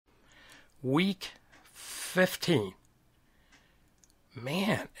week 15.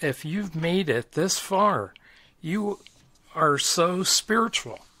 Man, if you've made it this far, you are so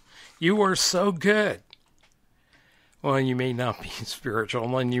spiritual. You are so good. Well, you may not be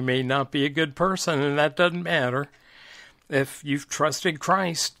spiritual and you may not be a good person, and that doesn't matter. If you've trusted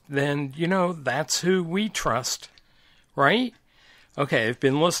Christ, then, that's who we trust, right? Okay, I've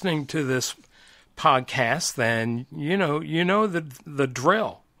been listening to this podcast, then you know the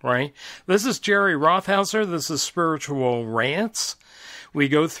drill, right? This is Jerry Rothhauser. This is Spiritual Rants. We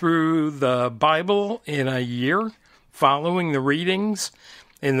go through the Bible in a year, following the readings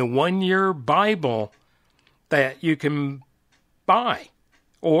in the 1-year Bible that you can buy.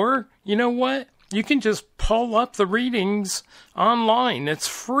 Or, you know what? You can just pull up the readings online. It's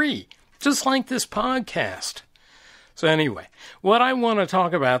free, just like this podcast. So anyway, what I want to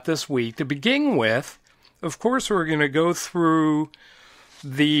talk about this week, to begin with, of course, we're going to go through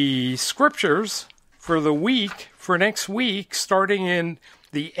the scriptures for the week, for next week, starting in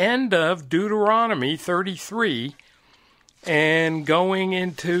the end of Deuteronomy 33 and going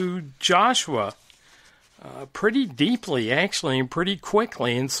into Joshua pretty deeply, actually, and pretty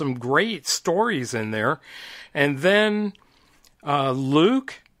quickly, and some great stories in there. And then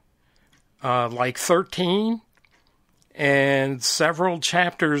Luke, like 13, and several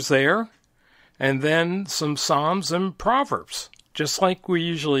chapters there, and then some Psalms and Proverbs, just like we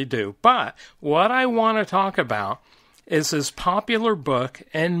usually do. But what I want to talk about is this popular book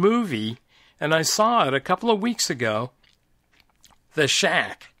and movie, and I saw it a couple of weeks ago, The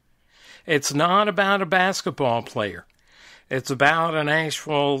Shack. It's not about a basketball player. It's about an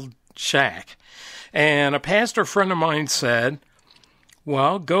actual shack. And a pastor friend of mine said,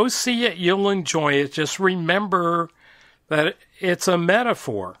 well, go see it, you'll enjoy it. Just remember that it's a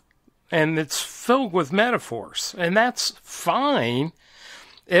metaphor, and it's filled with metaphors. And that's fine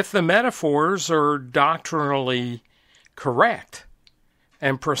if the metaphors are doctrinally correct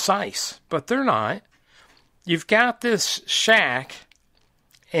and precise, but they're not. You've got this shack,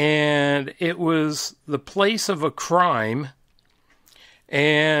 and it was the place of a crime,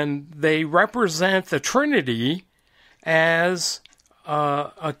 and they represent the Trinity as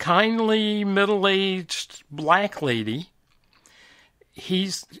a kindly, middle-aged black lady.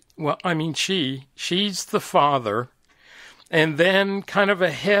 She's the father, and then kind of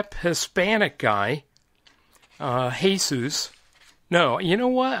a hip Hispanic guy, Jesus. No, you know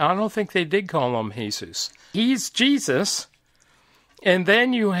what? I don't think they did call him Jesus. He's Jesus. And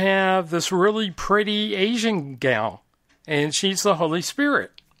then you have this really pretty Asian gal, and she's the Holy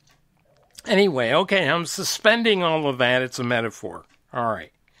Spirit. Anyway, okay, I'm suspending all of that. It's a metaphor. All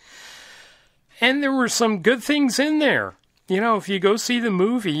right. And there were some good things in there. If you go see the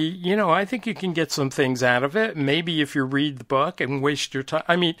movie, I think you can get some things out of it. Maybe if you read the book and waste your time.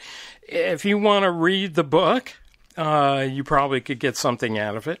 I mean, if you want to read the book, you probably could get something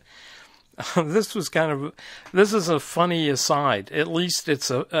out of it. This is a funny aside. At least it's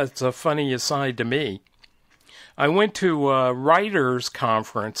a funny aside to me. I went to a writers'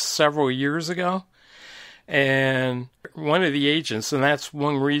 conference several years ago, and one of the agents, and that's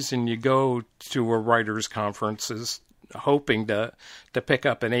one reason you go to a writers' conference, is hoping to pick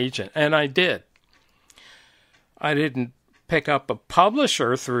up an agent. And I did. I didn't pick up a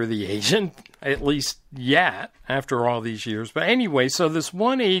publisher through the agent, at least yet, after all these years. But anyway, so this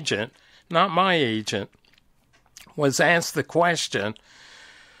one agent, not my agent, was asked the question,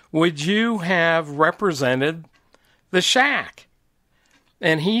 would you have represented the shack?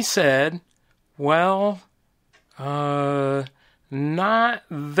 And he said, well, not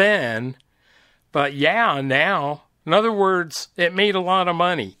then, but yeah, now. In other words, it made a lot of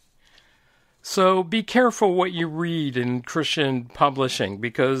money. So be careful what you read in Christian publishing,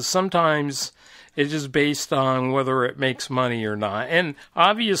 because sometimes it's just based on whether it makes money or not. And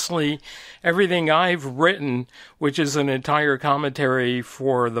obviously, everything I've written, which is an entire commentary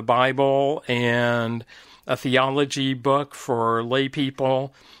for the Bible and a theology book for lay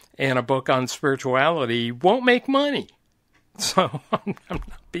people and a book on spirituality, won't make money. So I'm not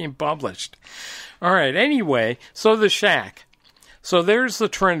being published. All right, anyway, so the shack. So there's the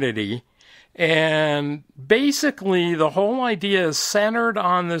Trinity. And basically, the whole idea is centered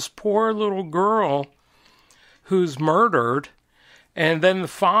on this poor little girl who's murdered, and then the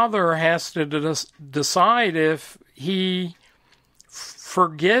father has to decide if he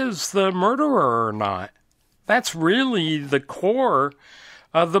forgives the murderer or not. That's really the core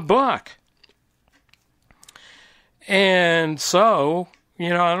of the book. And so, I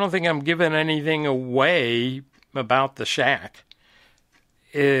don't think I'm giving anything away about the shack.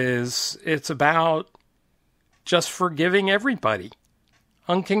 It's about just forgiving everybody.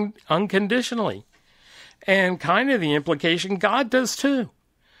 unconditionally. And kind of the implication, God does too.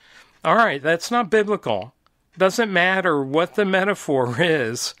 All right, that's not biblical. Doesn't matter what the metaphor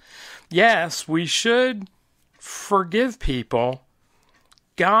is. Yes, we should forgive people.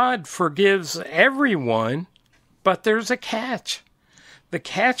 God forgives everyone, but there's a catch. The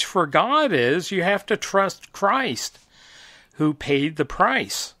catch for God is you have to trust Christ, who paid the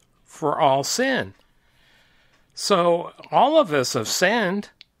price for all sin. So all of us have sinned.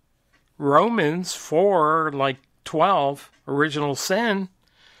 Romans 4:12, original sin.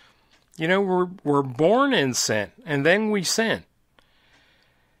 You know, we're born in sin, and then we sin.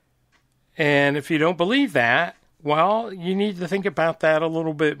 And if you don't believe that, well, you need to think about that a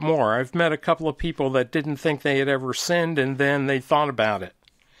little bit more. I've met a couple of people that didn't think they had ever sinned, and then they thought about it.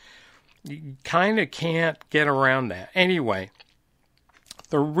 You kind of can't get around that. Anyway,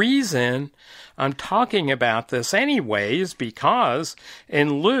 the reason I'm talking about this anyway is because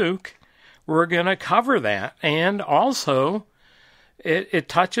in Luke, we're going to cover that. And also, it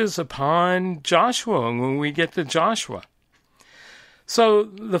touches upon Joshua when we get to Joshua. So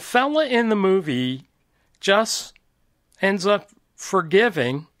the fella in the movie just ends up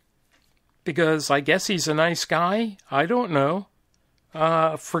forgiving because I guess he's a nice guy. I don't know.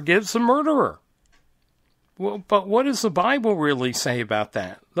 Forgives the murderer. Well, but what does the Bible really say about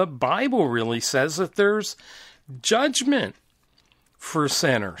that? The Bible really says that there's judgment for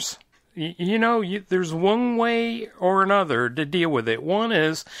sinners. There's one way or another to deal with it. One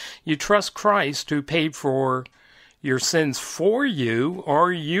is you trust Christ who paid for your sins for you,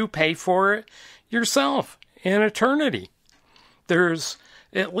 or you pay for it yourself in eternity. There's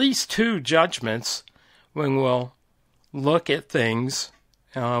at least two judgments when we'll look at things,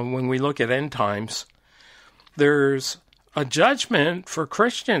 when we look at end times. There's a judgment for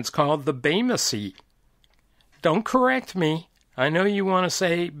Christians called the Bema Seat. Don't correct me. I know you want to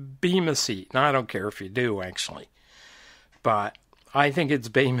say Bema Seat. No, I don't care if you do, actually. But I think it's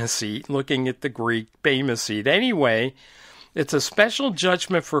Bema Seat, looking at the Greek Bema Seat. Anyway, it's a special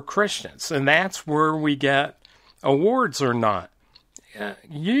judgment for Christians, and that's where we get awards or not.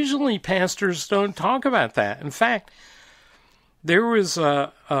 Usually pastors don't talk about that. In fact, there was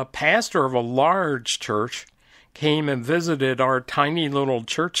a pastor of a large church came and visited our tiny little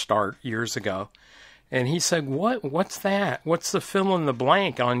church start years ago. And he said, what's that? What's the fill in the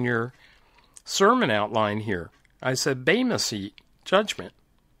blank on your sermon outline here? I said, Bema Seat, judgment.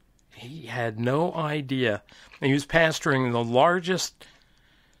 He had no idea. He was pastoring the largest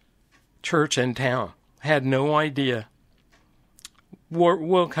church in town. Had no idea.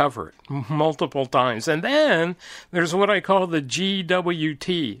 We'll cover it multiple times. And then there's what I call the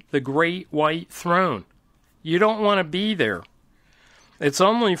GWT, the Great White Throne. You don't want to be there. It's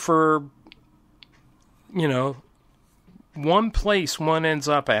only for, one place one ends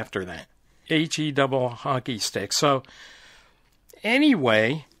up after that. HE double hockey stick. So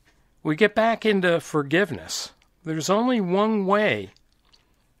anyway, we get back into forgiveness. There's only one way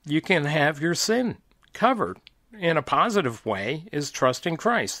you can have your sin covered in a positive way is trusting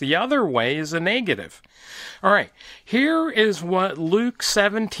Christ. The other way is a negative. All right, here is what Luke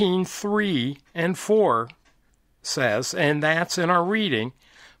 17:3 and 4 says, and that's in our reading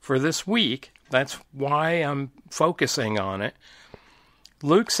for this week. That's why I'm focusing on it.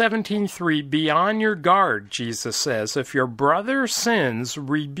 Luke 17:3, be on your guard, Jesus says. If your brother sins,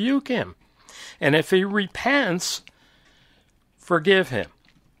 rebuke him. And if he repents, forgive him.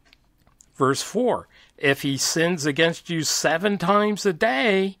 Verse 4, if he sins against you 7 times a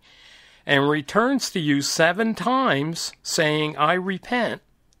day and returns to you 7 times, saying, I repent,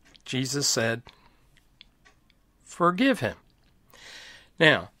 Jesus said, forgive him.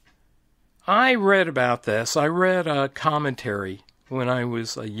 Now, I read about this. I read a commentary when I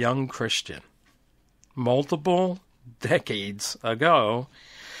was a young Christian, multiple decades ago,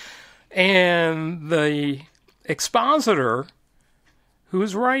 and the expositor who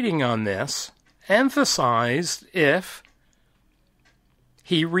was writing on this emphasized if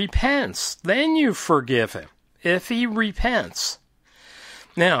he repents, then you forgive him. If he repents.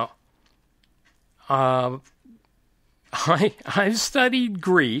 Now, I've studied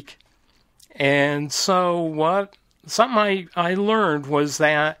Greek, and so something I learned was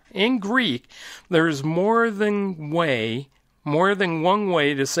that in Greek, there's more than one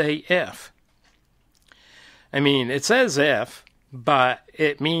way to say if. I mean, it says if, but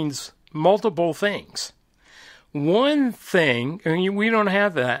it means multiple things. One thing, we don't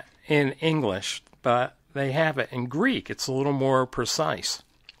have that in English, but they have it in Greek. It's a little more precise.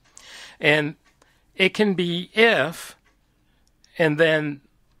 And it can be if, and then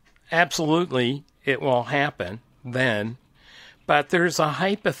absolutely it will happen then. But there's a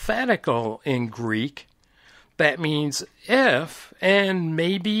hypothetical in Greek that means if and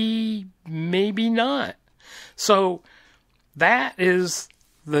maybe not. So that is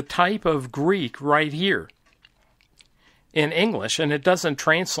the type of Greek right here in English, and it doesn't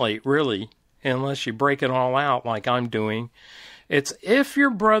translate really unless you break it all out like I'm doing. It's if your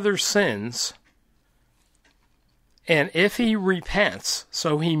brother sins and if he repents.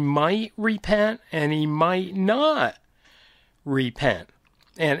 So he might repent and he might not repent.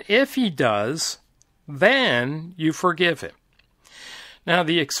 And if he does, then you forgive him. Now,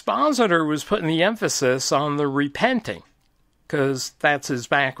 the expositor was putting the emphasis on the repenting because that's his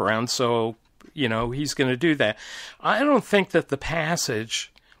background, so, he's going to do that. I don't think that the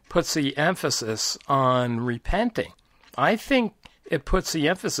passage puts the emphasis on repenting. I think it puts the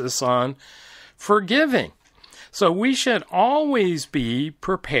emphasis on forgiving. So we should always be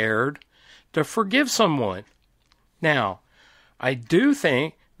prepared to forgive someone. Now, I do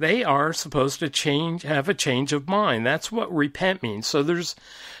think they are supposed to have a change of mind. That's what repent means. So there's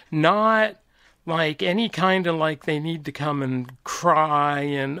not like any kind of like they need to come and cry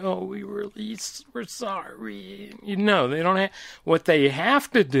and, we're sorry. They don't have. What they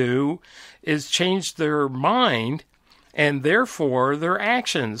have to do is change their mind, and therefore their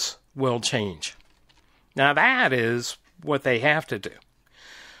actions will change. Now that is what they have to do.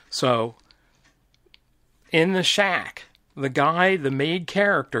 So in the shack, the guy, the main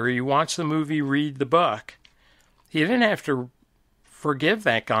character, you watch the movie, read the book, he didn't have to forgive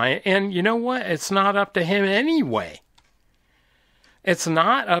that guy. And you know what? It's not up to him anyway. It's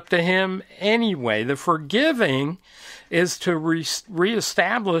not up to him anyway. The forgiving is to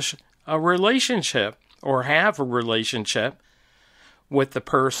reestablish a relationship or have a relationship with the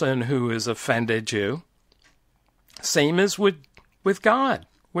person who has offended you. Same as with God,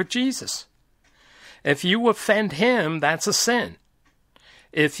 with Jesus. If you offend him, that's a sin.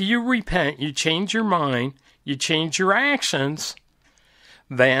 If you repent, you change your mind, you change your actions,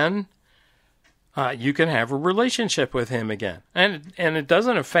 then you can have a relationship with him again. And it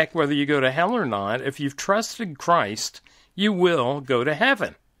doesn't affect whether you go to hell or not. If you've trusted Christ, you will go to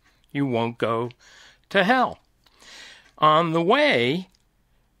heaven. You won't go to hell. On the way,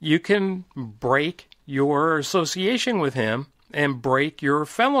 you can break your association with him and break your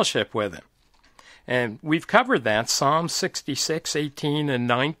fellowship with him. And we've covered that, Psalm 66, 18, and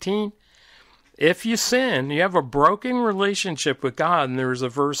 19. If you sin, you have a broken relationship with God, and there's a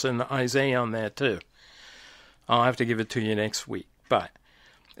verse in Isaiah on that too. I'll have to give it to you next week. But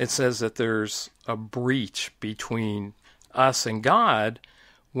it says that there's a breach between us and God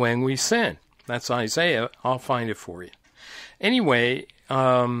when we sin. That's Isaiah. I'll find it for you. Anyway,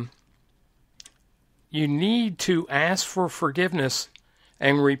 you need to ask for forgiveness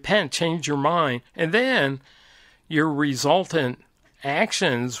and repent, change your mind, and then your resultant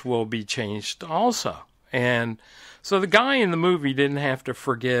actions will be changed also. And so the guy in the movie didn't have to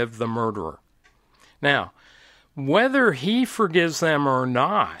forgive the murderer. Now, whether he forgives them or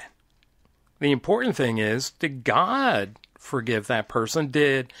not, the important thing is, did God forgive that person?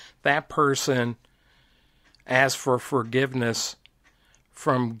 Did that person ask for forgiveness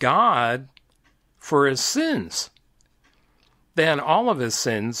from God for his sins? Then all of his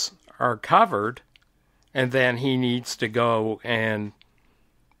sins are covered, and then he needs to go and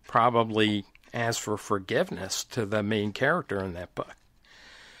probably ask for forgiveness to the main character in that book.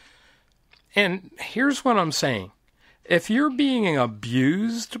 And here's what I'm saying. If you're being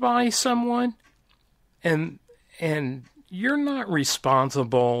abused by someone, and you're not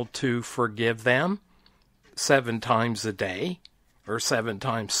responsible to forgive them 7 times a day, or 7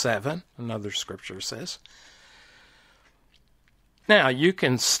 times 7, another scripture says. Now, you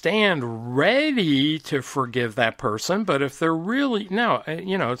can stand ready to forgive that person, but if they're really,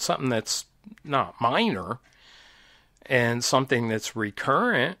 it's something that's not minor and something that's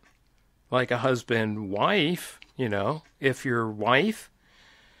recurrent, like a husband-wife, if your wife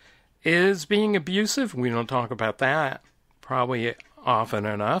is being abusive, we don't talk about that probably often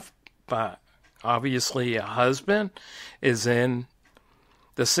enough, but obviously a husband is in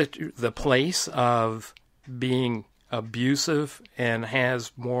the place of being abusive and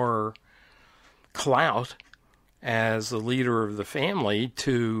has more clout as the leader of the family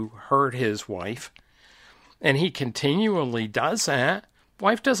to hurt his wife, and he continually does that.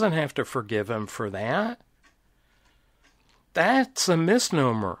 Wife doesn't have to forgive him for that. That's a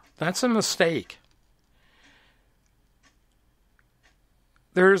misnomer. That's a mistake.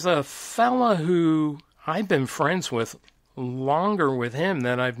 There's a fella who I've been friends with longer with him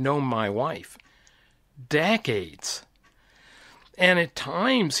than I've known my wife. Decades. And at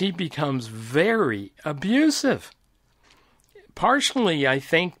times he becomes very abusive. partially, I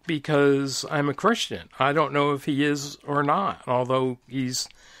think, because I'm a Christian. I don't know if he is or not, although he's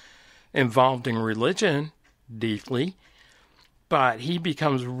involved in religion deeply. But he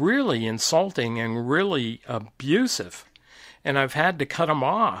becomes really insulting and really abusive. And I've had to cut him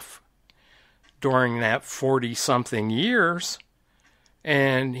off during that 40-something years.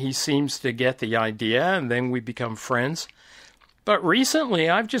 And he seems to get the idea, and then we become friends. But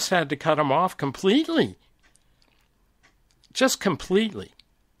recently, I've just had to cut him off completely. Just completely.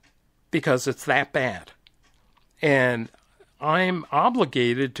 Because it's that bad. And I'm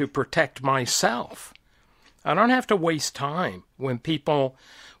obligated to protect myself. I don't have to waste time when people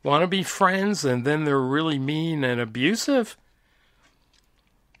want to be friends and then they're really mean and abusive.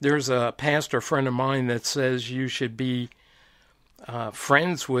 There's a pastor friend of mine that says you should be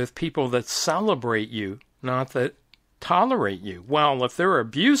friends with people that celebrate you, not that tolerate you. Well, if they're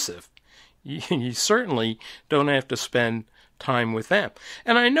abusive, you certainly don't have to spend time with them.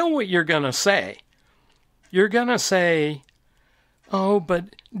 And I know what you're going to say. You're going to say, oh, but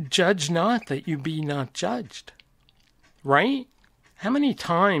judge not that you be not judged. Right? How many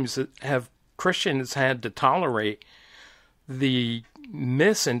times have Christians had to tolerate the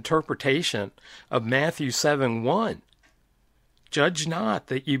misinterpretation of Matthew 7:1? Judge not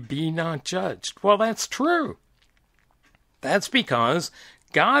that you be not judged. Well, that's true. That's because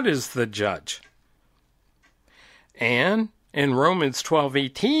God is the judge. And in Romans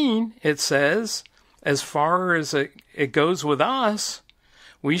 12:18, it says, as far as it goes with us,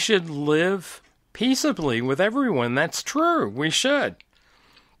 we should live peaceably with everyone. That's true. We should.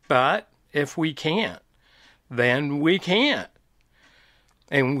 But if we can't, then we can't.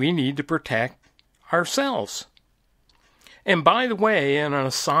 And we need to protect ourselves. And by the way, an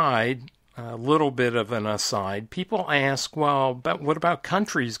aside, a little bit of an aside, people ask, well, but what about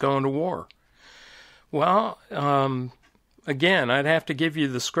countries going to war? Well, again, I'd have to give you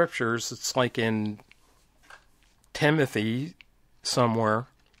the scriptures. It's like in Timothy somewhere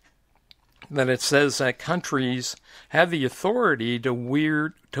that it says that countries have the authority to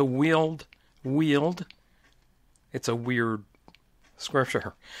wield. It's a weird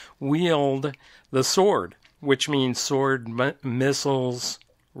scripture. Wield the sword, which means sword, missiles,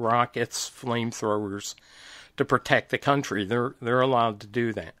 rockets, flamethrowers, to protect the country. They're allowed to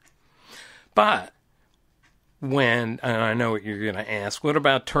do that. But and I know what you're going to ask, what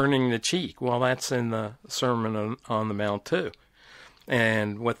about turning the cheek? Well, that's in the Sermon on the Mount too.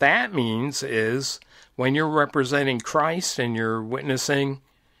 And what that means is when you're representing Christ and you're witnessing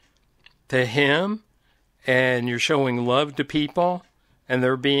to him and you're showing love to people and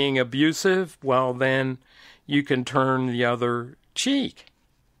they're being abusive, well, then you can turn the other cheek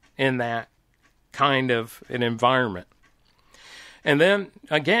in that kind of an environment. And then,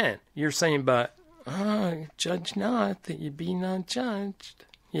 again, you're saying, but judge not that you be not judged.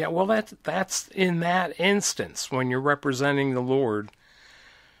 Yeah, well, that's in that instance when you're representing the Lord,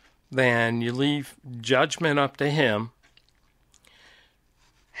 then you leave judgment up to him.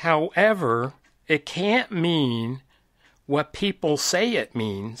 However, it can't mean what people say it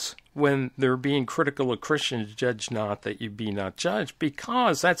means when they're being critical of Christians. Judge not that you be not judged,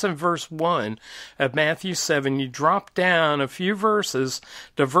 because that's in verse 1 of Matthew 7. You drop down a few verses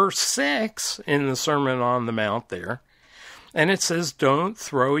to verse 6 in the Sermon on the Mount there, and it says, don't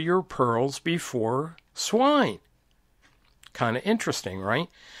throw your pearls before swine. Kind of interesting, right?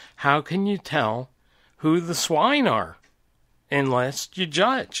 How can you tell who the swine are unless you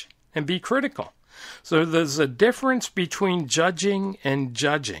judge and be critical? So there's a difference between judging and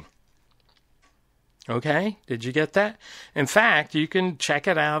judging. Okay? Did you get that? In fact, you can check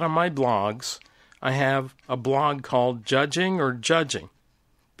it out on my blogs. I have a blog called Judging or Judging,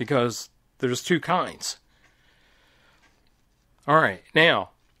 because there's two kinds. All right.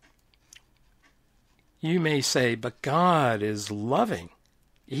 Now, you may say, but God is loving.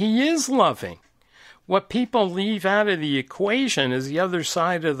 He is loving. What people leave out of the equation is the other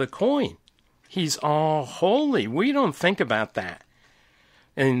side of the coin. He's all holy. We don't think about that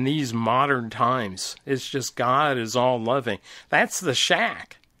in these modern times. It's just God is all loving. That's the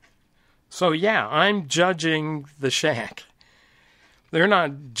shack. So yeah, I'm judging the shack. They're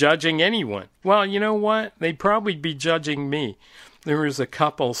not judging anyone. Well, you know what? They'd probably be judging me. There was a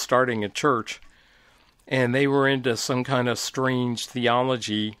couple starting a church, and they were into some kind of strange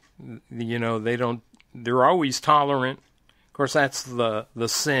theology. You know, they're always tolerant. Of course, that's the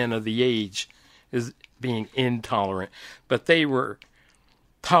sin of the age, is being intolerant. But they were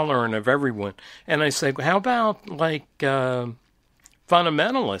tolerant of everyone. And I said, how about like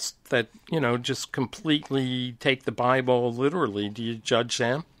fundamentalists that, just completely take the Bible literally? Do you judge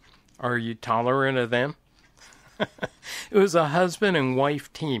them? Are you tolerant of them? It was a husband and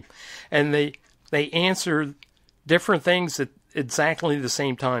wife team. And they answered different things at exactly the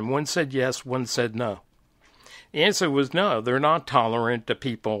same time. One said yes, one said no. The answer was no, they're not tolerant to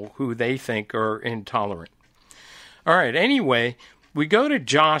people who they think are intolerant. All right, anyway, we go to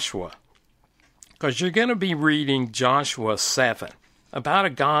Joshua, because you're going to be reading Joshua 7 about a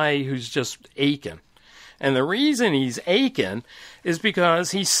guy who's just Achan. And the reason he's Achan is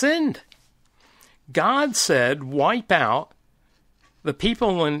because he sinned. God said, wipe out the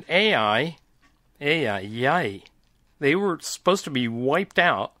people in Ai. They were supposed to be wiped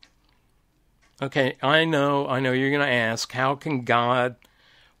out. Okay, I know you're going to ask, how can God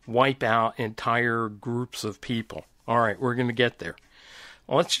wipe out entire groups of people? All right, we're going to get there.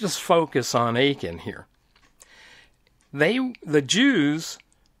 Let's just focus on Achan here. The Jews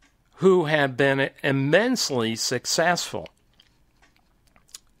who had been immensely successful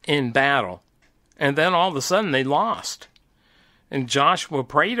in battle, and then all of a sudden they lost. And Joshua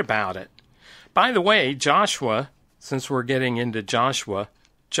prayed about it. By the way, Joshua, since we're getting into Joshua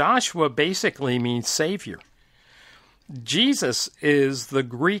basically means Savior. Jesus is the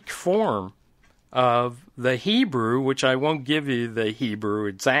Greek form of the Hebrew, which I won't give you the Hebrew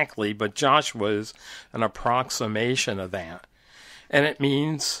exactly, but Joshua is an approximation of that. And it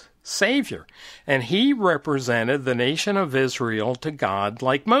means Savior. And he represented the nation of Israel to God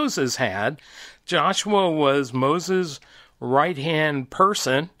like Moses had. Joshua was Moses' right-hand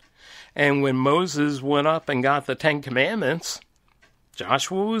person, and when Moses went up and got the Ten Commandments,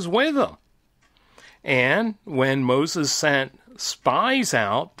 Joshua was with him. And when Moses sent spies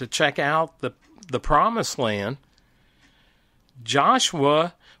out to check out the promised land,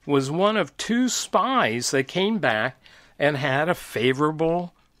 Joshua was one of 2 spies that came back and had a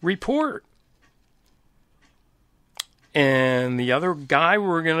favorable report. And the other guy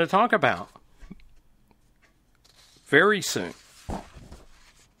we're going to talk about very soon,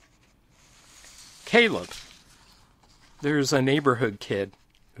 Caleb. There's a neighborhood kid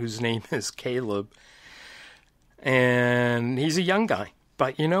whose name is Caleb, and he's a young guy.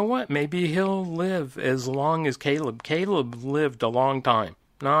 But you know what? Maybe he'll live as long as Caleb. Caleb lived a long time.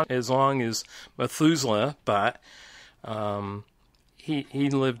 Not as long as Methuselah, but he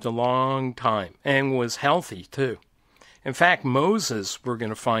lived a long time and was healthy too. In fact, Moses, we're going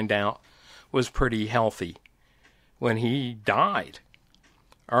to find out, was pretty healthy when he died.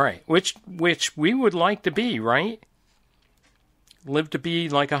 All right, which we would like to be, right? Live to be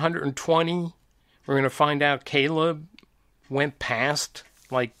like 120. We're going to find out Caleb went past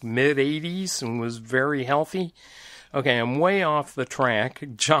like mid-80s and was very healthy. Okay, I'm way off the track.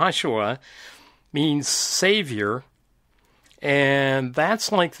 Joshua means Savior, and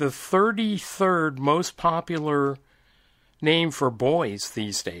that's like the 33rd most popular name for boys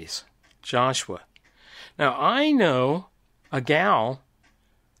these days, Joshua. Now, I know a gal,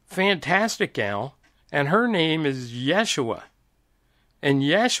 fantastic gal, and her name is Yeshua. And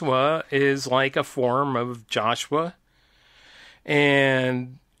Yeshua is like a form of Joshua,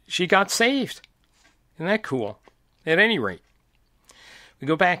 and she got saved. Isn't that cool? At any rate, we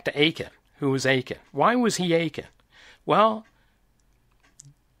go back to Achan. Who was Achan? Why was he Achan? Well,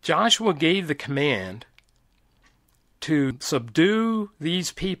 Joshua gave the command to subdue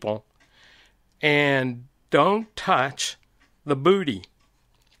these people and don't touch the booty.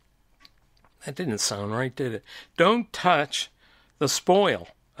 That didn't sound right, did it? Don't touch the spoil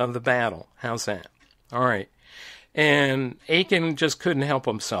of the battle. How's that? All right. And Achan just couldn't help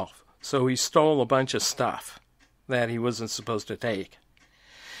himself, so he stole a bunch of stuff that he wasn't supposed to take.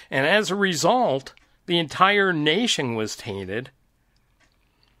 And as a result, the entire nation was tainted,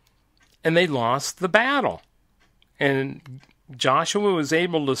 and they lost the battle. And Joshua was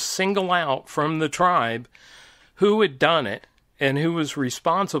able to single out from the tribe who had done it and who was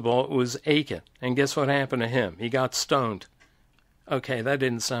responsible. It was Achan. And guess what happened to him? He got stoned. Okay, that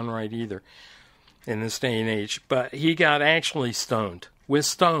didn't sound right either in this day and age. But he got actually stoned with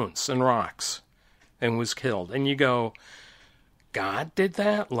stones and rocks and was killed. And you go, God did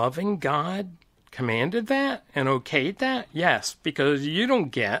that? Loving God commanded that and okayed that? Yes, because you don't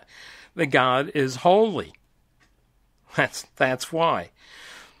get that God is holy. That's why.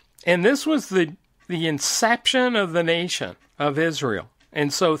 And this was the inception of the nation of Israel.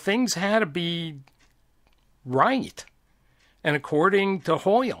 And so things had to be right. And according to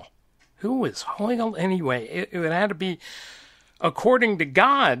Hoyle, who was Hoyle anyway? It had to be according to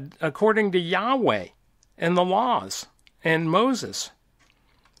God, according to Yahweh and the laws and Moses.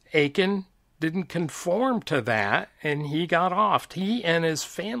 Achan didn't conform to that, and he got off, he and his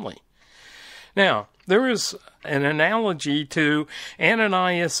family. Now, there is an analogy to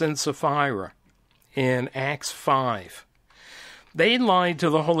Ananias and Sapphira in Acts 5. They lied to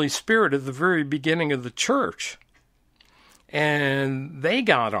the Holy Spirit at the very beginning of the church. And they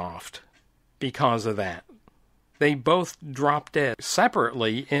got offed because of that. They both dropped dead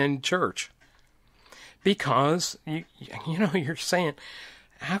separately in church. Because, you're saying,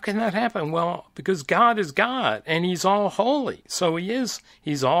 how can that happen? Well, because God is God, and he's all holy. So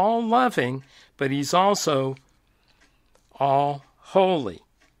he's all loving, but he's also all holy.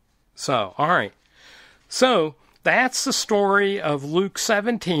 So, all right. So, that's the story of Luke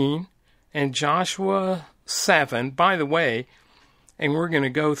 17 and Joshua 7. By the way, and we're going to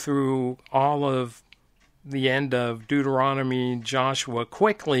go through all of the end of Deuteronomy and Joshua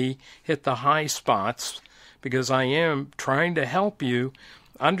quickly, hit the high spots, because I am trying to help you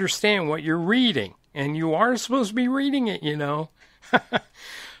understand what you're reading. And you are supposed to be reading it,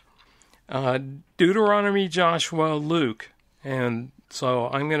 Deuteronomy, Joshua, Luke. And so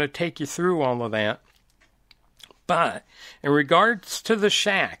I'm going to take you through all of that. But in regards to the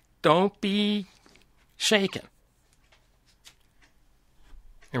shack, don't be shaken.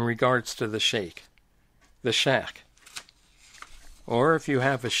 In regards to the shack. Or if you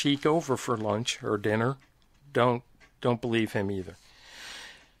have a sheik over for lunch or dinner, don't believe him either.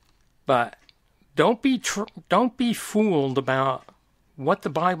 But don't be fooled about what the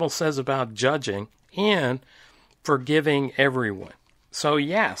Bible says about judging and forgiving everyone. So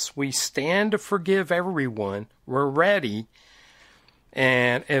yes, we stand to forgive everyone. We're ready.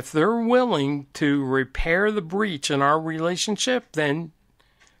 And if they're willing to repair the breach in our relationship, then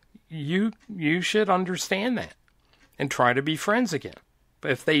you should understand that and try to be friends again.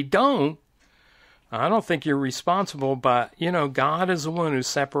 But if they don't, I don't think you're responsible, but, God is the one who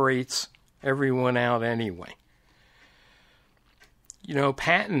separates everyone out anyway.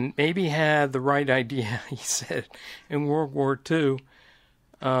 Patton maybe had the right idea. He said in World War II,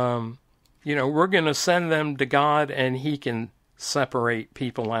 we're going to send them to God and he can separate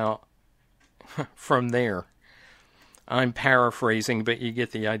people out from there. I'm paraphrasing, but you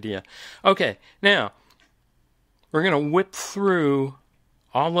get the idea. Okay, now, we're going to whip through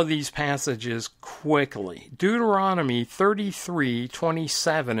all of these passages quickly. Deuteronomy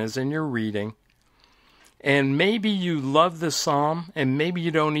 33:27 is in your reading. And maybe you love this psalm, and maybe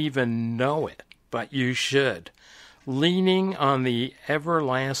you don't even know it, but you should. Leaning on the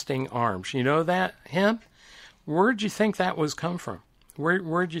everlasting arms. You know that hymn? Where'd you think that was come from?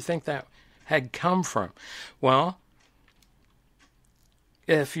 Where'd you think that had come from? Well,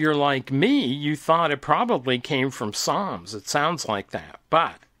 if you're like me, you thought it probably came from Psalms. It sounds like that,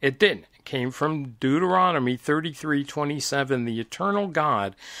 but it didn't. It came from Deuteronomy 33:27. The eternal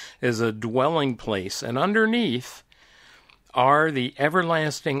God is a dwelling place, and underneath are the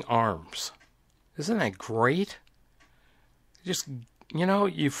everlasting arms. Isn't that great? Just,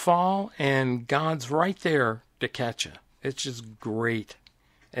 you fall and God's right there to catch you. It's just great.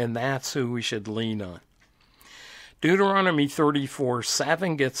 And that's who we should lean on. Deuteronomy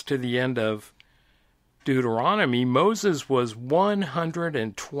 34:7 gets to the end of Deuteronomy. Moses was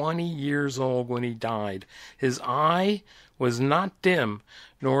 120 years old when he died. His eye was not dim,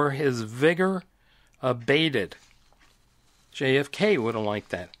 nor his vigor abated. JFK would have liked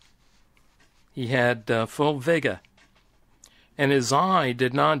that. He had full vigor. And his eye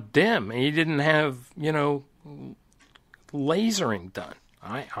did not dim. He didn't have, lasering done.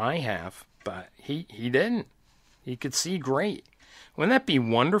 I have, but he didn't. He could see great. Wouldn't that be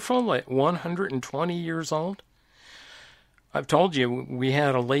wonderful at 120 years old? I've told you, we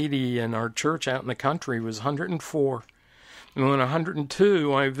had a lady in our church out in the country who was 104. And when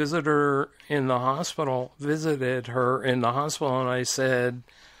 102, I visited her in the hospital, and I said,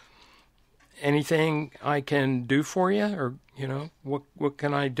 anything I can do for you? Or, what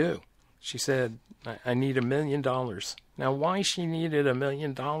can I do? She said, I need $1 million. Now, why she needed $1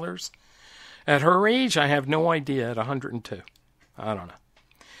 million? At her age, I have no idea at 102. I don't know.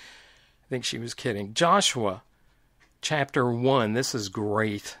 I think she was kidding. Joshua, chapter 1, this is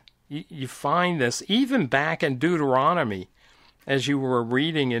great. You find this even back in Deuteronomy. As you were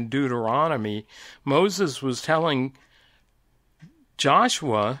reading in Deuteronomy, Moses was telling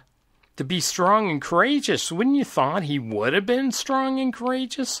Joshua to be strong and courageous. Wouldn't you thought he would have been strong and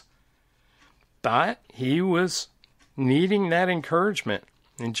courageous? But he was needing that encouragement.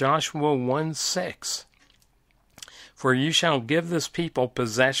 In Joshua 1:6, for you shall give this people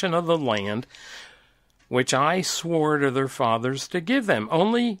possession of the land which I swore to their fathers to give them.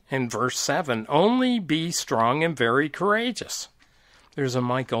 Only, in verse 7, only be strong and very courageous. There's a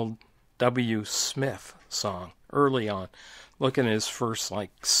Michael W. Smith song early on. Look at his first,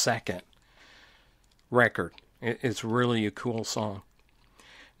 second record. It's really a cool song.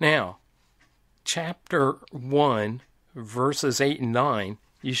 Now, chapter 1, verses 8 and 9,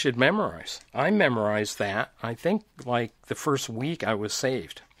 you should memorize. I memorized that, I think, like the first week I was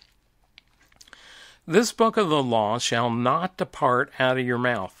saved. This book of the law shall not depart out of your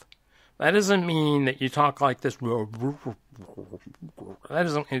mouth. That doesn't mean that you talk like this. That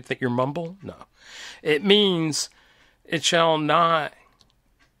doesn't mean that you mumble. No. It means it shall not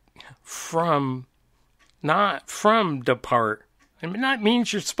from depart. I mean, that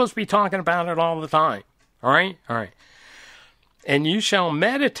means you're supposed to be talking about it all the time. All right? All right. And you shall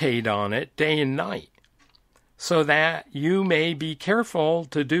meditate on it day and night, so that you may be careful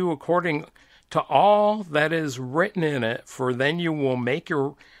to do according to all that is written in it, for then you will make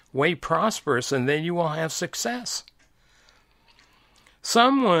your way prosperous, and then you will have success.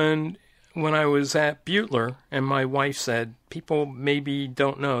 Someone, when I was at Butler, and my wife said, people maybe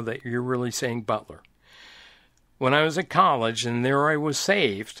don't know that you're really saying Butler. When I was at college, and there I was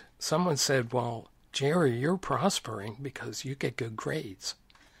saved, someone said, well, Jerry, you're prospering because you get good grades.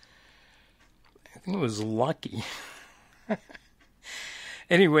 I think it was lucky.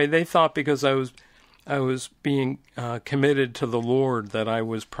 Anyway, they thought because I was being committed to the Lord that I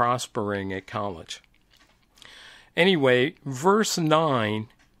was prospering at college. Anyway, verse 9,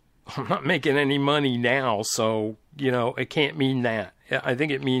 I'm not making any money now, so, it can't mean that. I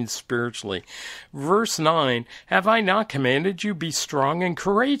think it means spiritually. Verse 9, have I not commanded you, be strong and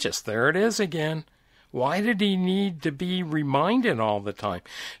courageous? There it is again. Why did he need to be reminded all the time?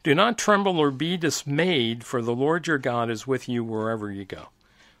 Do not tremble or be dismayed, for the Lord your God is with you wherever you go.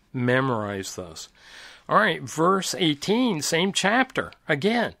 Memorize those. All right, verse 18, same chapter.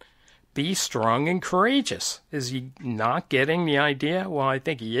 Again, be strong and courageous. Is he not getting the idea? Well, I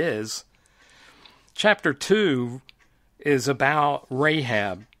think he is. Chapter 2 is about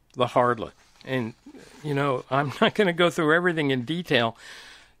Rahab, the harlot. And, I'm not going to go through everything in detail.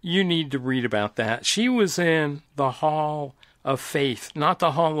 You need to read about that. She was in the Hall of Faith, not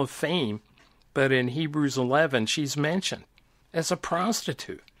the Hall of Fame, but in Hebrews 11, she's mentioned as a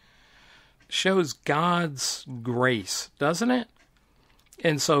prostitute. Shows God's grace, doesn't it?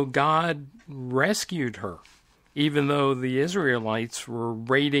 And so God rescued her, even though the Israelites were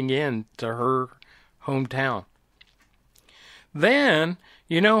raiding into her hometown. Then,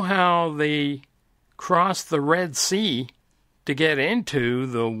 you know how they crossed the Red Sea to get into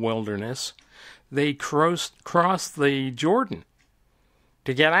the wilderness? They crossed the Jordan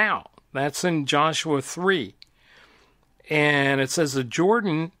to get out. That's in Joshua 3. And it says the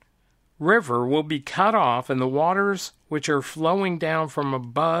Jordan River will be cut off, and the waters which are flowing down from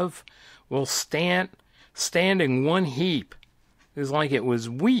above will stand in one heap. It was like it was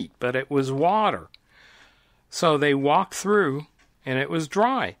wheat, but it was water. So they walked through, and it was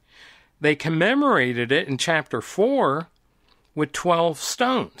dry. They commemorated it in chapter 4 with 12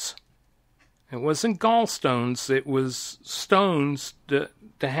 stones. It wasn't gallstones, it was stones to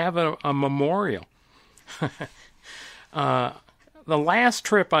have a memorial. The last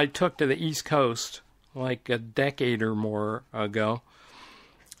trip I took to the East Coast, like a decade or more ago,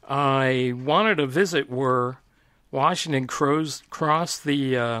 I wanted to visit where Washington crossed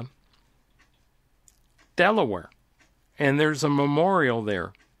the Delaware, and there's a memorial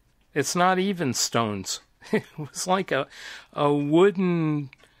there. It's not even stones. It was like a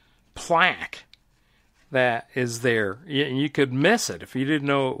wooden plaque that is there. You could miss it if you didn't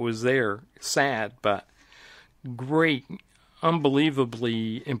know it was there. Sad, but great,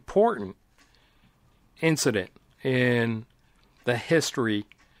 unbelievably important incident in the history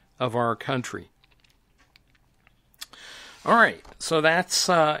of our country. All right, so that's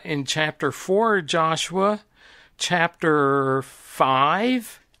in chapter 4 of Joshua. Chapter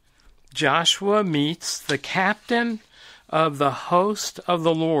 5, Joshua meets the captain of the host of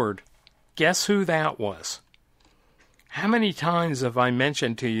the Lord. Guess who that was? How many times have I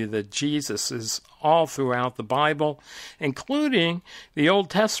mentioned to you that Jesus is all throughout the Bible, including the Old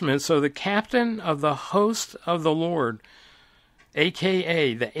Testament? So the captain of the host of the Lord,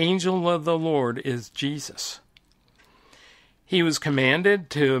 a.k.a. the angel of the Lord, is Jesus. He was commanded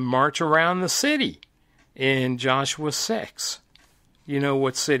to march around the city in Joshua 6. You know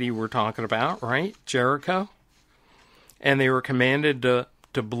what city we're talking about, right? Jericho. And they were commanded to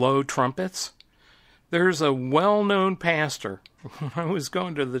blow trumpets. There's a well-known pastor, when I was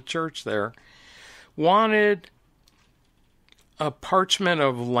going to the church there, wanted a parchment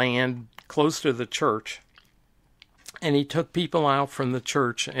of land close to the church, and he took people out from the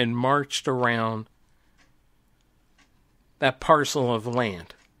church and marched around that parcel of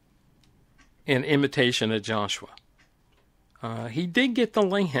land in imitation of Joshua. He did get the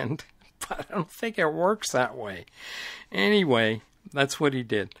land, but I don't think it works that way. Anyway, That's what he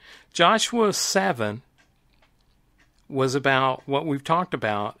did. Joshua 7 was about what we've talked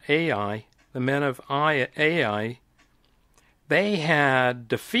about, Ai, the men of Ai. They had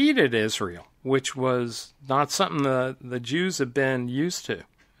defeated Israel, which was not something the Jews had been used to.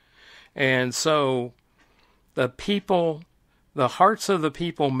 And so the hearts of the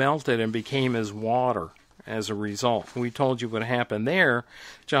people melted and became as water as a result. We told you what happened there.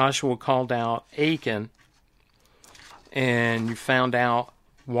 Joshua called out Achan, and you found out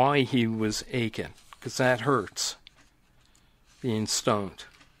why he was Achan, because that hurts, being stoned.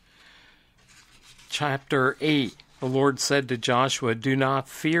 Chapter 8, the Lord said to Joshua, "Do not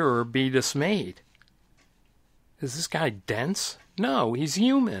fear or be dismayed." Is this guy dense? No, he's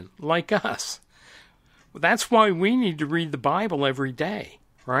human, like us. That's why we need to read the Bible every day,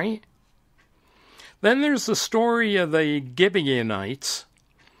 right? Then there's the story of the Gibeonites.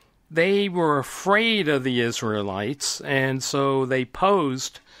 They were afraid of the Israelites, and so they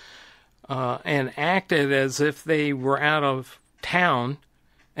posed and acted as if they were out of town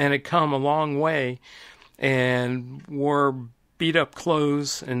and had come a long way and wore beat-up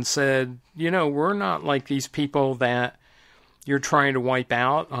clothes and said, we're not like these people that you're trying to wipe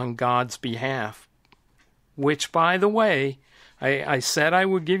out on God's behalf. Which, by the way, I said I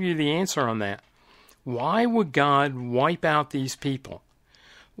would give you the answer on that. Why would God wipe out these people?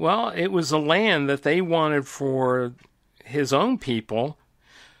 Well, it was a land that they wanted for his own people,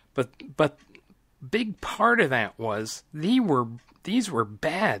 but big part of that was these were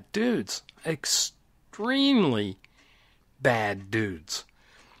bad dudes, extremely bad dudes.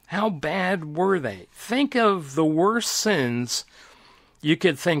 How bad were they? Think of the worst sins you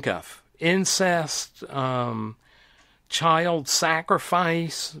could think of. Incest, child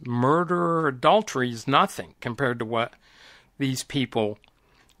sacrifice, murder, adultery is nothing compared to what these people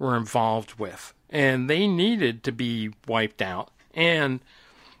were involved with. And they needed to be wiped out. And,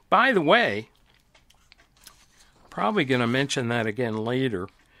 by the way, probably going to mention that again later,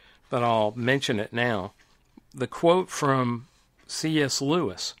 but I'll mention it now. The quote from C.S.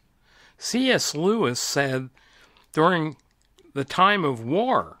 Lewis. C.S. Lewis said during the time of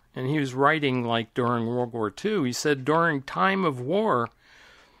war, and he was writing like during World War II, he said during time of war,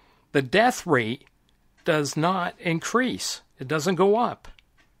 the death rate does not increase. It doesn't go up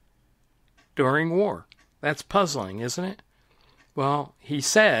during war. That's puzzling, isn't it? Well, he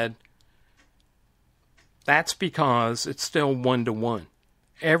said that's because it's still 1-to-1.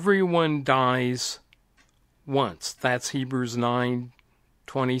 Everyone dies once. That's Hebrews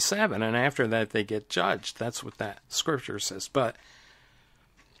 9:27, and after that they get judged. That's what that scripture says. But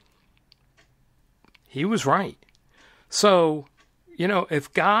he was right. So,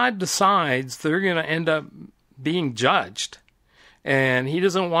 if God decides they're going to end up being judged and he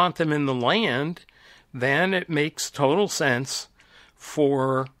doesn't want them in the land, then it makes total sense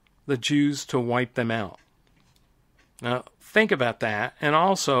for the Jews to wipe them out. Now, think about that, and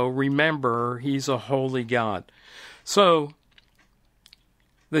also remember he's a holy God. So,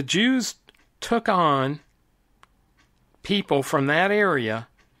 the Jews took on people from that area,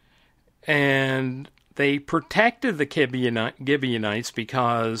 and they protected the Gibeonites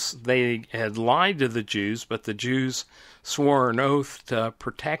because they had lied to the Jews, but the Jews swore an oath to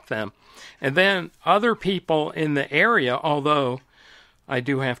protect them. And then other people in the area, although I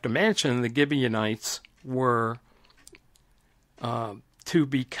do have to mention the Gibeonites were to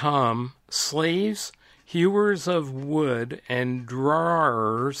become slaves, hewers of wood, and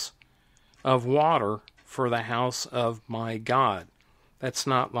drawers of water for the house of my God. That's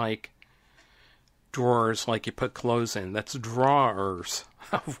not like drawers like you put clothes in. That's drawers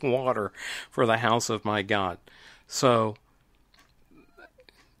of water for the house of my God. So,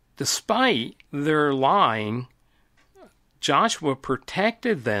 despite their lying, Joshua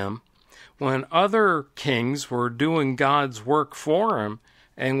protected them when other kings were doing God's work for him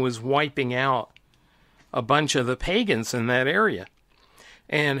and was wiping out a bunch of the pagans in that area.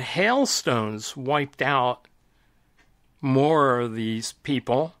 And hailstones wiped out more of these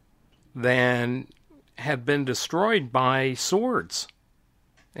people than had been destroyed by swords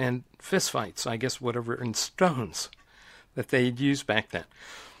and fistfights, I guess, whatever, and stones that they'd used back then.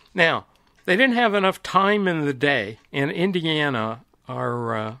 Now, they didn't have enough time in the day. In Indiana,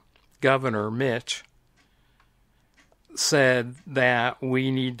 our governor, Mitch, said that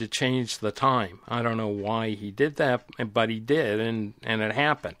we need to change the time. I don't know why he did that, but he did, and it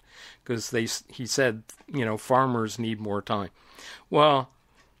happened. Because he said, farmers need more time. Well,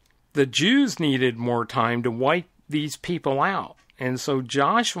 the Jews needed more time to wipe these people out. And so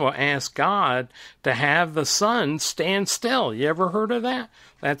Joshua asked God to have the sun stand still. You ever heard of that?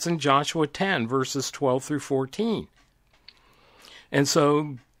 That's in Joshua 10, verses 12 through 14. And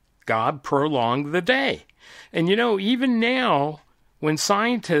so God prolonged the day. And even now, when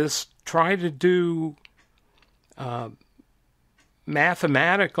scientists try to do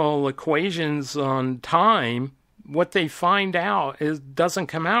mathematical equations on time, what they find out is doesn't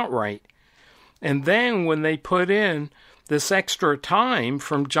come out right. And then when they put in this extra time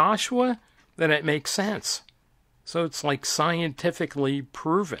from Joshua, then it makes sense. So it's like scientifically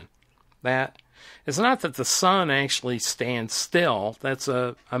proven that it's not that the sun actually stands still. That's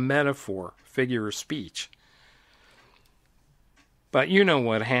a metaphor, figure of speech. But you know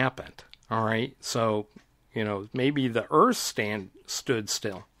what happened, all right? So, maybe the earth stood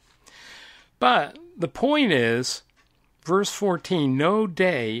still. But the point is, verse 14, no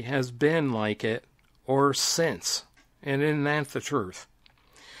day has been like it or since. And isn't that the truth?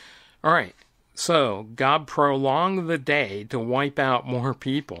 All right, so God prolonged the day to wipe out more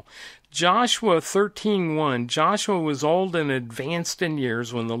people. Joshua 13:1, Joshua was old and advanced in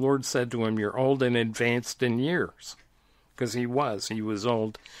years when the Lord said to him, you're old and advanced in years. Because he was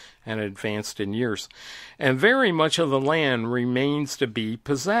old and advanced in years. And very much of the land remains to be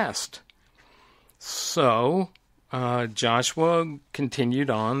possessed. So Joshua continued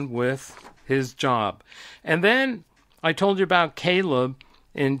on with his job. And then I told you about Caleb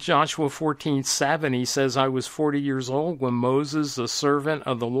in Joshua 14:7. He says, I was 40 years old when Moses, the servant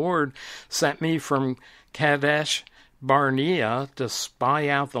of the Lord, sent me from Kadesh Barnea to spy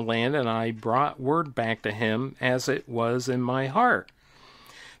out the land, and I brought word back to him as it was in my heart.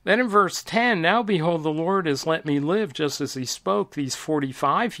 Then in verse 10, now behold, the Lord has let me live just as he spoke these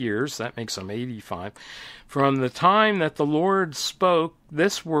 45 years, that makes them 85, from the time that the Lord spoke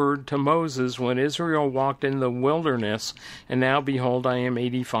this word to Moses when Israel walked in the wilderness, and now behold, I am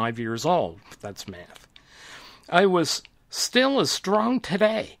 85 years old. That's math. I was still as strong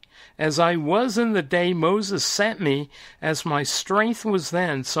today as I was in the day Moses sent me. As my strength was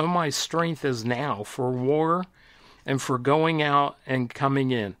then, so my strength is now for war and for going out and coming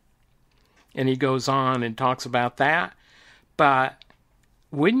in. And he goes on and talks about that. But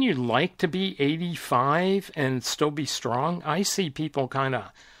wouldn't you like to be 85 and still be strong? I see people kind of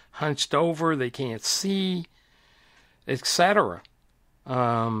hunched over, they can't see, etc.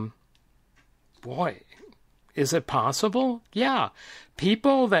 Boy, is it possible? Yeah.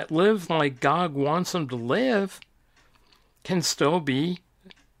 People that live like God wants them to live can still be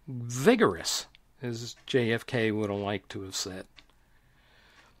vigorous, as JFK would have liked to have said.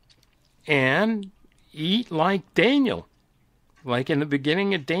 And eat like Daniel. Like in the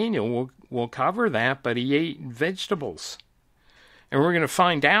beginning of Daniel, we'll cover that, but he ate vegetables. And we're going to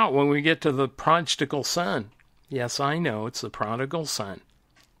find out when we get to the prodigal son. Yes, I know, it's the prodigal son.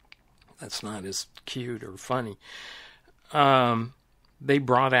 That's not as cute or funny. They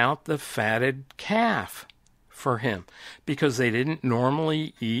brought out the fatted calf for him because they didn't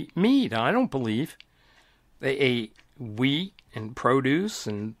normally eat meat. I don't believe. They ate wheat and produce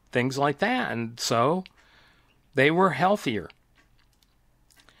and things like that. And so they were healthier.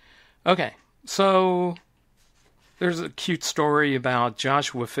 Okay, so there's a cute story about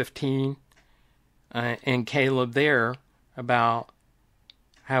Joshua 15 and Caleb there about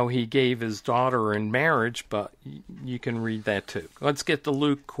how he gave his daughter in marriage, but you can read that too. Let's get to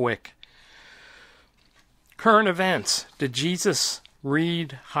Luke quick. Current events. Did Jesus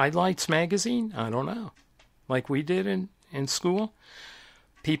read Highlights magazine? I don't know. Like we did in school?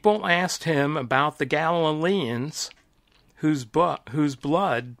 People asked him about the Galileans whose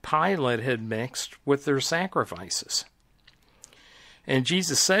blood Pilate had mixed with their sacrifices. And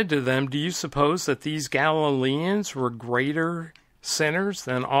Jesus said to them, do you suppose that these Galileans were greater sinners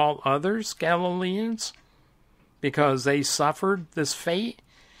than all others Galileans because they suffered this fate?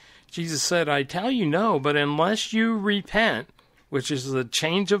 Jesus said, I tell you no, but unless you repent, which is the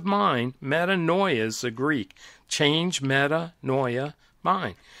change of mind, metanoia is the Greek, change, metanoia,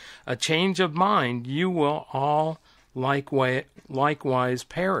 mind. A change of mind, you will all likewise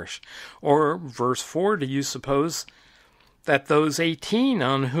perish. Or verse 4, do you suppose that those 18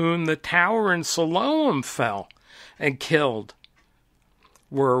 on whom the tower in Siloam fell and killed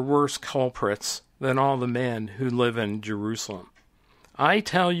were worse culprits than all the men who live in Jerusalem? I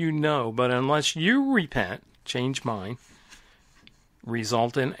tell you no, but unless you repent, change mind,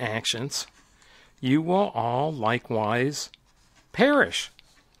 result in actions, you will all likewise perish.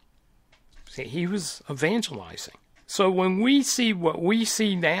 See, he was evangelizing. So when we see what we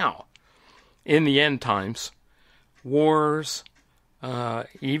see now in the end times, wars,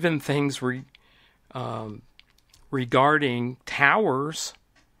 even things regarding towers,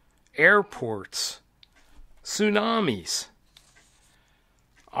 airports, tsunamis,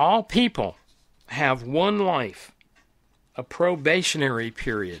 all people have one life, a probationary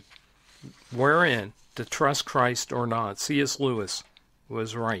period wherein to trust Christ or not. C.S. Lewis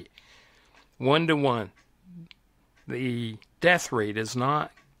was right. 1-to-1. The death rate has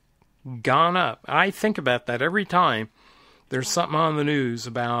not gone up. I think about that every time there's something on the news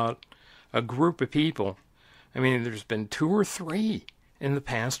about a group of people. I mean, there's been 2 or 3 in the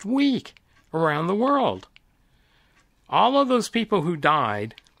past week around the world. All of those people who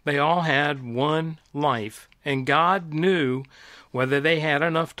died, they all had one life, and God knew whether they had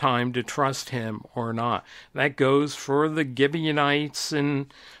enough time to trust him or not. That goes for the Gibeonites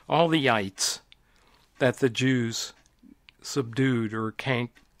and all the ites that the Jews subdued or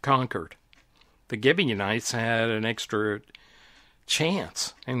conquered. The Gibeonites had an extra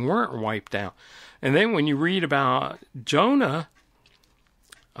chance and weren't wiped out. And then when you read about Jonah,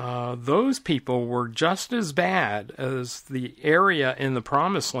 those people were just as bad as the area in the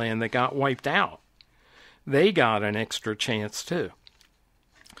Promised Land that got wiped out. They got an extra chance too.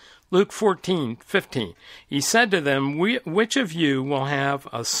 Luke 14:15. He said to them, which of you will have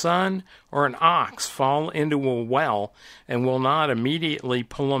a son or an ox fall into a well and will not immediately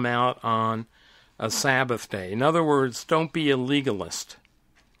pull him out on a Sabbath day? In other words, don't be a legalist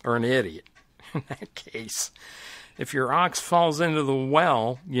or an idiot in that case. If your ox falls into the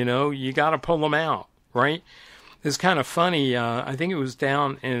well, you got to pull him out, right? It's kind of funny. I think it was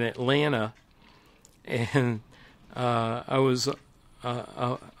down in Atlanta, and I was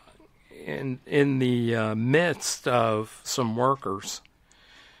in the midst of some workers,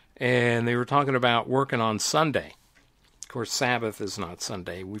 and they were talking about working on Sunday. Of course, Sabbath is not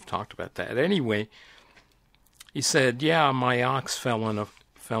Sunday. We've talked about that. Anyway, he said, "Yeah, my ox fell in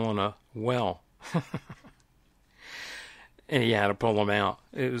a well." And he had to pull him out.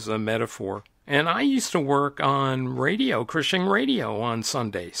 It was a metaphor. And I used to work on radio, Christian radio, on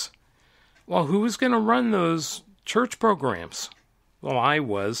Sundays. Well, who was going to run those church programs? Well, I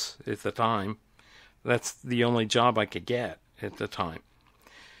was at the time. That's the only job I could get at the time.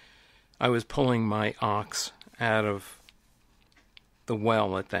 I was pulling my ox out of the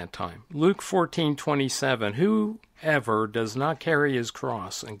well at that time. Luke 14:27. Whoever does not carry his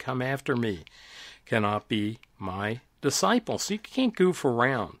cross and come after me cannot be my disciple. So you can't goof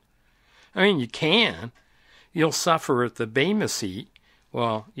around. I mean, you can. You'll suffer at the Bema seat.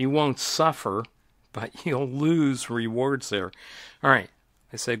 Well, you won't suffer, but you'll lose rewards there. All right.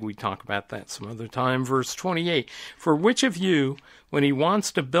 I said we'd talk about that some other time. Verse 28. For which of you, when he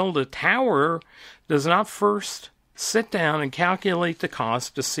wants to build a tower, does not first sit down and calculate the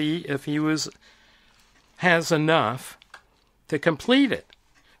cost to see if he has enough to complete it?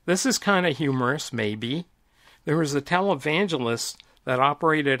 This is kind of humorous, maybe. There was a televangelist that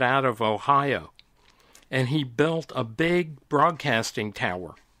operated out of Ohio, and he built a big broadcasting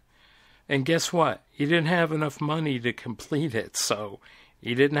tower. And guess what? He didn't have enough money to complete it, so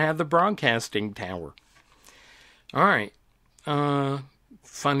he didn't have the broadcasting tower. All right.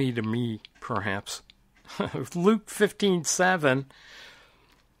 Funny to me, perhaps. Luke 15:7.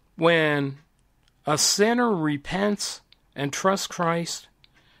 When a sinner repents and trusts Christ,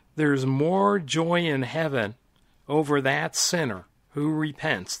 there's more joy in heaven over that sinner who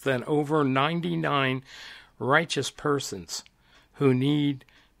repents than over 99 righteous persons who need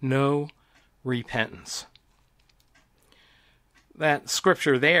no repentance. That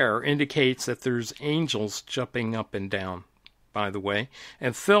scripture there indicates that there's angels jumping up and down, by the way.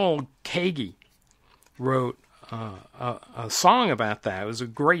 And Phil Keaggy wrote a song about that. It was a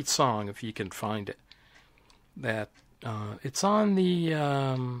great song, if you can find it. That it's on the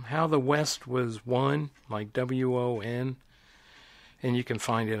How the West Was Won, like WON, and you can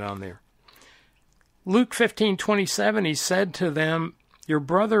find it on there. Luke 15:27, he said to them, your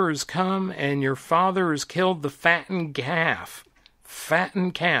brother has come and your father has killed the fattened calf,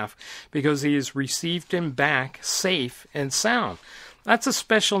 because he has received him back safe and sound. That's a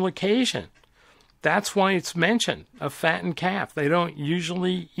special occasion. That's why it's mentioned, a fattened calf. They don't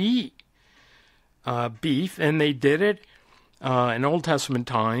usually eat beef, and they did it in Old Testament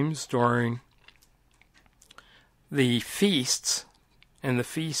times during the feasts and the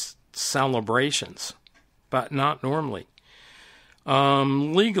feast celebrations, but not normally.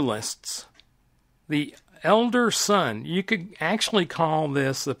 Legalists, the elder son, you could actually call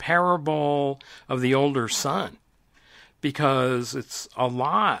this the parable of the older son, because it's a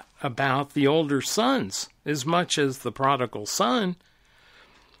lot about the older sons as much as the prodigal son.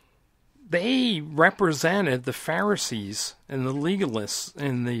 They represented the Pharisees and the legalists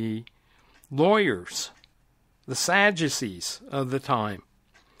and the lawyers, the Sadducees of the time.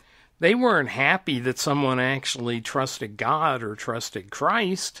 They weren't happy that someone actually trusted God or trusted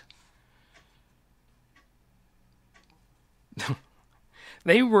Christ.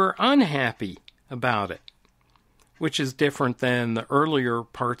 They were unhappy about it, which is different than the earlier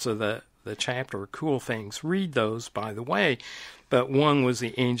parts of the chapter, cool things. Read those, by the way. But one was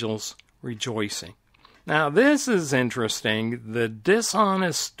the angels rejoicing. Now, this is interesting. The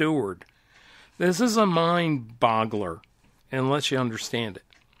dishonest steward. This is a mind boggler, unless you understand it.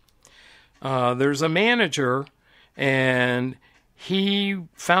 There's a manager, and he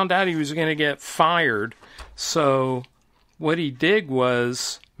found out he was going to get fired. So what he did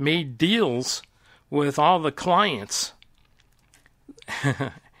was made deals with all the clients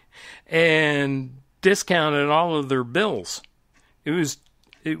and discounted all of their bills.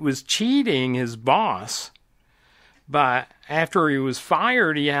 It was cheating his boss, but after he was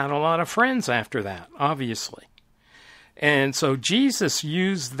fired, he had a lot of friends after that, obviously. And so Jesus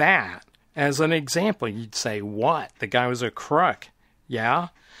used that as an example. You'd say, what? The guy was a crook. Yeah,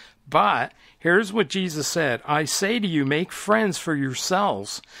 but here's what Jesus said. I say to you, make friends for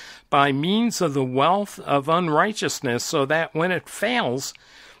yourselves by means of the wealth of unrighteousness, so that when it fails,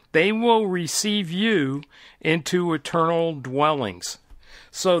 they will receive you into eternal dwellings.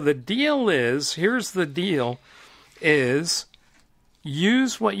 So the deal is, here's the deal, is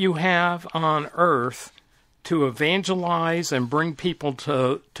use what you have on earth to evangelize and bring people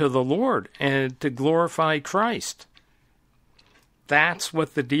to the Lord and to glorify Christ. That's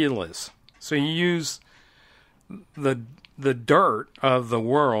what the deal is. So you use the dirt of the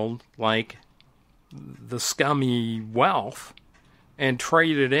world, like the scummy wealth, and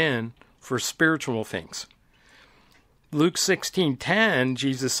trade it in for spiritual things. Luke 16:10,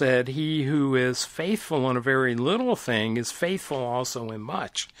 Jesus said, he who is faithful in a very little thing is faithful also in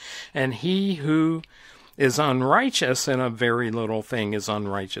much. And he who is unrighteous in a very little thing is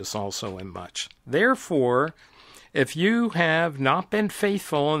unrighteous also in much. Therefore, if you have not been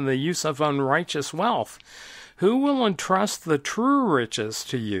faithful in the use of unrighteous wealth, who will entrust the true riches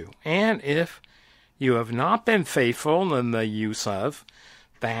to you? And if you have not been faithful in the use of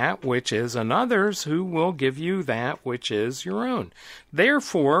that which is another's, who will give you that which is your own?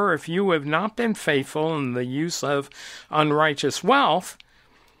 Therefore, if you have not been faithful in the use of unrighteous wealth,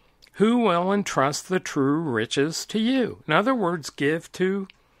 who will entrust the true riches to you? In other words, give to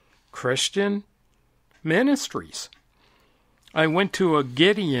Christian ministries. I went to a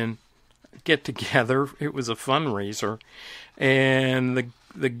Gideon get-together. It was a fundraiser, and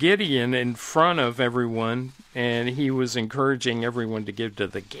the Gideon in front of everyone, and he was encouraging everyone to give to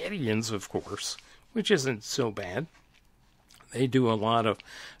the Gideons, of course, which isn't so bad. They do a lot of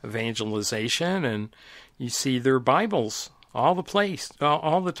evangelization, and you see their Bibles all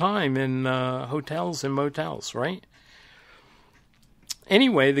the time in hotels and motels, right?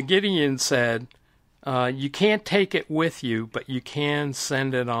 Anyway, the Gideon said, you can't take it with you, but you can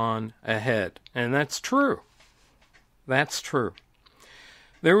send it on ahead. And that's true. That's true.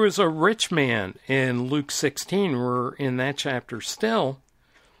 There was a rich man in Luke 16. We're in that chapter still.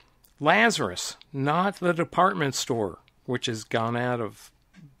 Lazarus, not the department store, which has gone out of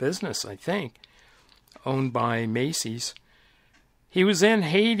business, I think, owned by Macy's. He was in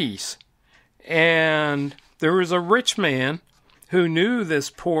Hades. And there was a rich man who knew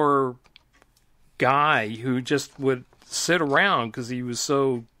this poor guy who just would sit around because he was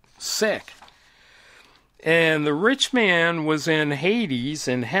so sick. And the rich man was in Hades,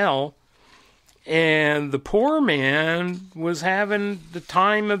 in hell, and the poor man was having the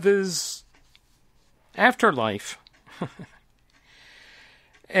time of his afterlife.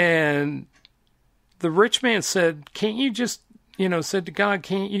 And the rich man said, can't you just, said to God,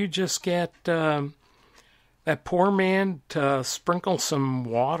 can't you just get that poor man to sprinkle some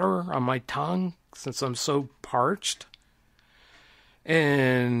water on my tongue since I'm so parched?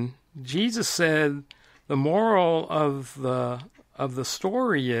 And Jesus said, the moral of the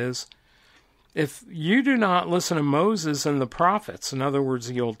story is, if you do not listen to Moses and the prophets, in other words,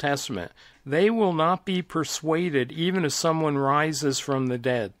 the Old Testament, they will not be persuaded even if someone rises from the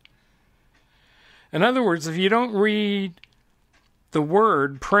dead. In other words, if you don't read the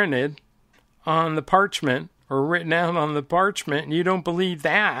word printed on the parchment or written out on the parchment, and you don't believe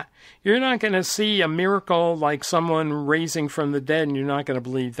that, you're not going to see a miracle like someone raising from the dead, and you're not going to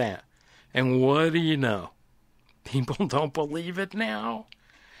believe that. And what do you know? People don't believe it now.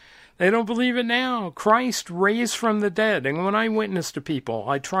 They don't believe it now. Christ raised from the dead. And when I witness to people,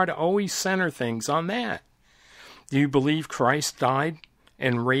 I try to always center things on that. Do you believe Christ died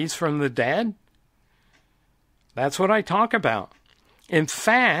and raised from the dead? That's what I talk about. In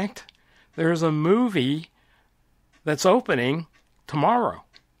fact, there's a movie that's opening tomorrow.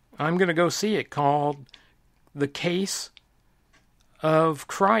 I'm going to go see it, called The Case of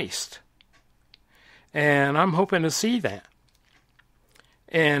Christ. And I'm hoping to see that.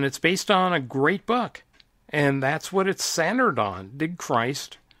 And it's based on a great book. And that's what it's centered on. Did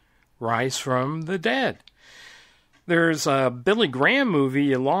Christ rise from the dead? There's a Billy Graham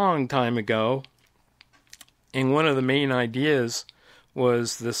movie a long time ago, and one of the main ideas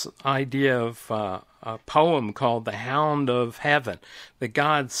was this idea of a poem called The Hound of Heaven, that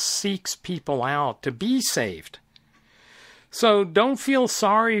God seeks people out to be saved. So don't feel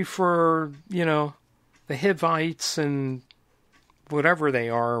sorry for, the Hivites and whatever they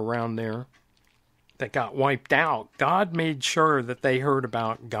are around there that got wiped out. God made sure that they heard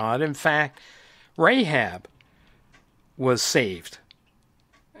about God. In fact, Rahab was saved.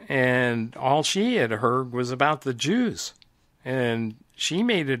 And all she had heard was about the Jews. And she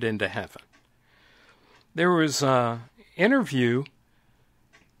made it into heaven. There was an interview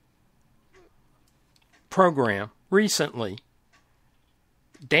program recently.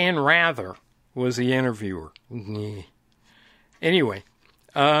 Dan Rather was the interviewer. Anyway,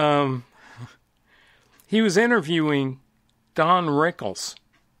 he was interviewing Don Rickles,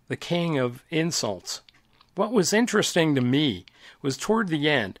 the king of insults. What was interesting to me was toward the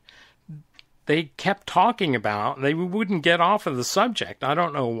end, they kept talking about, they wouldn't get off of the subject. I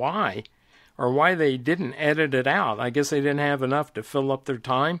don't know why, or why they didn't edit it out. I guess they didn't have enough to fill up their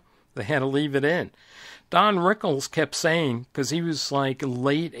time. They had to leave it in. Don Rickles kept saying, because he was like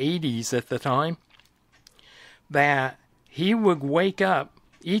late 80s at the time, that he would wake up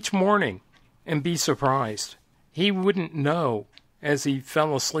each morning and be surprised. He wouldn't know as he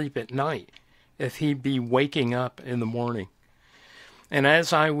fell asleep at night if he'd be waking up in the morning. And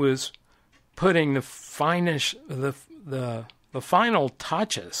as I was putting the final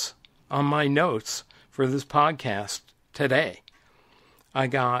touches on my notes for this podcast today, I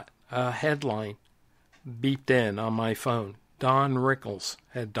got a headline beeped in on my phone. Don Rickles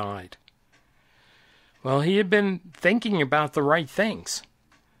had died. Well, he had been thinking about the right things.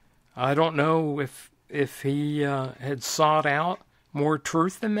 I don't know if he had sought out more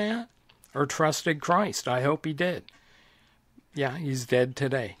truth than that or trusted Christ. I hope he did. Yeah, he's dead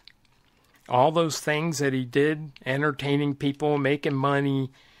today. All those things that he did, entertaining people, making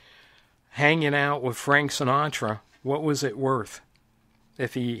money, hanging out with Frank Sinatra, what was it worth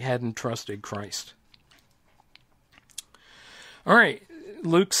if he hadn't trusted Christ? All right,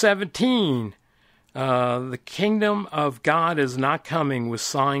 Luke 17. The kingdom of God is not coming with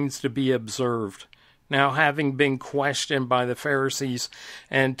signs to be observed. Now, having been questioned by the Pharisees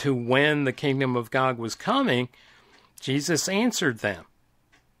and to when the kingdom of God was coming, Jesus answered them.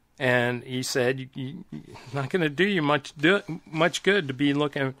 And he said, it's not going to do you much good to be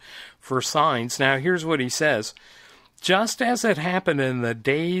looking for signs. Now, here's what he says. Just as it happened in the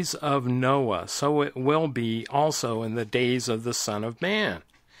days of Noah, so it will be also in the days of the Son of Man.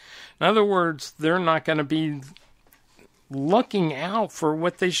 In other words, they're not going to be looking out for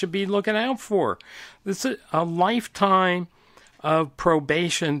what they should be looking out for. This is a lifetime of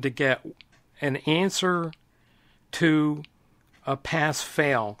probation to get an answer to a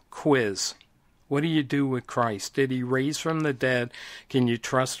pass-fail quiz. What do you do with Christ? Did he raise from the dead? Can you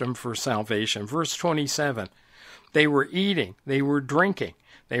trust him for salvation? Verse 27, they were eating, they were drinking,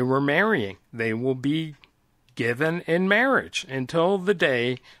 they were marrying, they will be given in marriage until the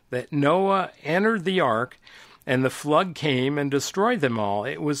day that Noah entered the ark and the flood came and destroyed them all.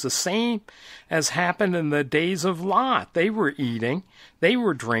 It was the same as happened in the days of Lot. They were eating, they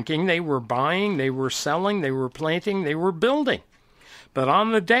were drinking, they were buying, they were selling, they were planting, they were building. But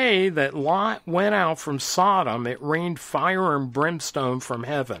on the day that Lot went out from Sodom, it rained fire and brimstone from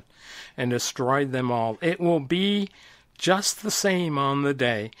heaven and destroyed them all. It will be just the same on the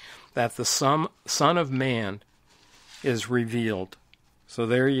day that the Son of Man is revealed. So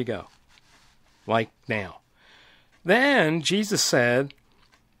there you go. Like now. Then Jesus said,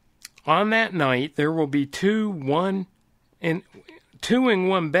 on that night there will be two in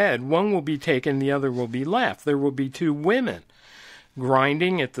one bed. One will be taken, the other will be left. There will be two women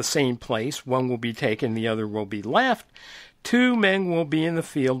grinding at the same place. One will be taken, the other will be left. Two men will be in the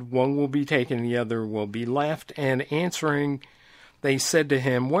field. One will be taken, the other will be left. And answering, they said to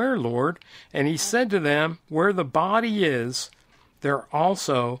him, where, Lord? And he said to them, where the body is, there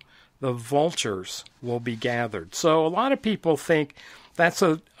also the vultures will be gathered. So a lot of people think that's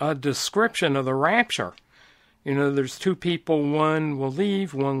a description of the rapture. There's two people, one will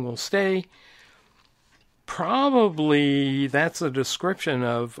leave, one will stay. Probably that's a description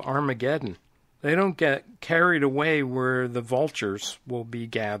of Armageddon. They don't get carried away where the vultures will be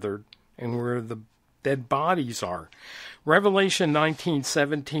gathered and where the dead bodies are. Revelation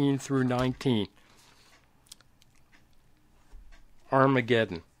 19:17 through 19.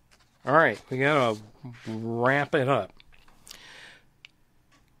 Armageddon. All right, we got to wrap it up.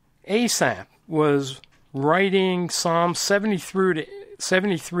 Asaph was writing Psalm 73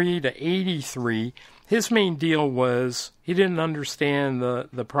 to 83. His main deal was he didn't understand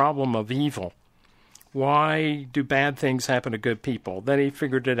the problem of evil. Why do bad things happen to good people? Then he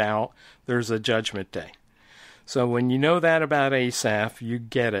figured it out. There's a judgment day. So when you know that about Asaph, you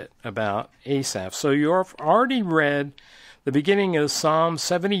get it about Asaph. So you've already read the beginning of Psalm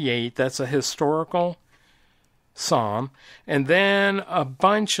 78. That's a historical psalm. And then a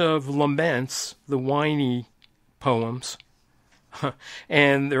bunch of laments, the whiny poems.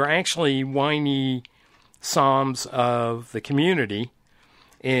 And they're actually whiny psalms of the community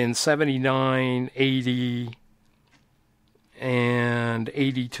in 79, 80, and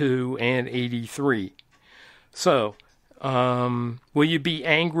 82, and 83. So, will you be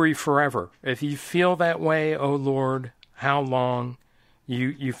angry forever? If you feel that way, O Lord, how long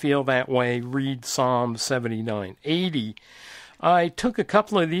you feel that way, read Psalm 79. 80, I took a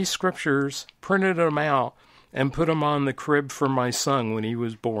couple of these scriptures, printed them out, and put them on the crib for my son when he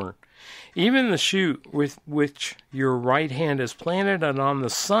was born. Even the shoot with which your right hand is planted, and on the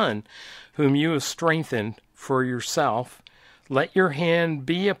son whom you have strengthened for yourself, let your hand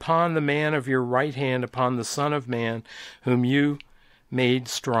be upon the man of your right hand, upon the Son of Man, whom you made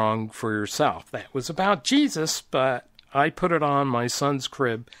strong for yourself. That was about Jesus, but I put it on my son's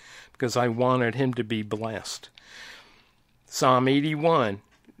crib because I wanted him to be blessed. Psalm 81,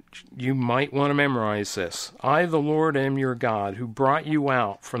 you might want to memorize this. I, the Lord, am your God, who brought you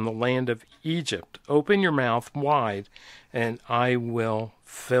out from the land of Egypt. Open your mouth wide, and I will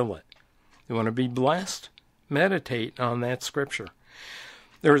fill it. You want to be blessed? Meditate on that scripture.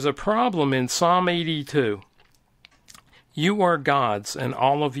 There's a problem in Psalm 82. You are gods, and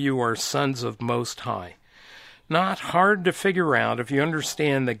all of you are sons of Most High. Not hard to figure out if you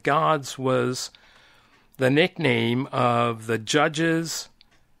understand that gods was the nickname of the judges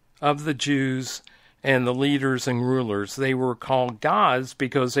of the Jews and the leaders and rulers. They were called gods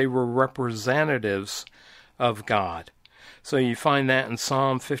because they were representatives of God. So you find that in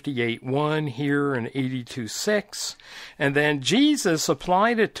Psalm 58:1 here in 82:6. And then Jesus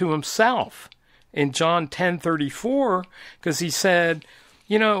applied it to himself in John 10:34 because he said,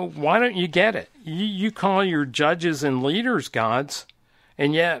 why don't you get it? You call your judges and leaders gods,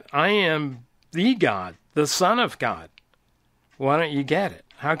 and yet I am the God, the Son of God. Why don't you get it?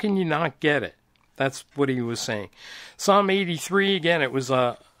 How can you not get it? That's what he was saying. Psalm 83, again, it was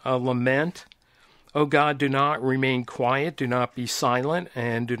a lament. O God, do not remain quiet, do not be silent,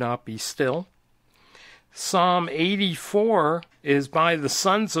 and do not be still. Psalm 84 is by the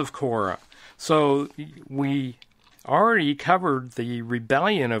sons of Korah. So we already covered the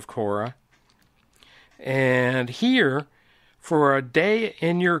rebellion of Korah. And here, for a day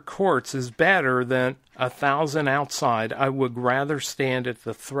in your courts is better than 1,000 outside. I would rather stand at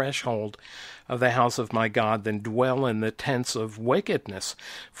the threshold of the house of my God than dwell in the tents of wickedness.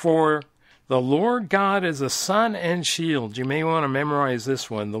 For the Lord God is a sun and shield. You may want to memorize this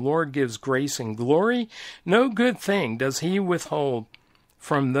one. The Lord gives grace and glory. No good thing does he withhold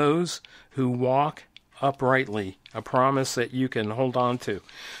from those who walk uprightly. A promise that you can hold on to.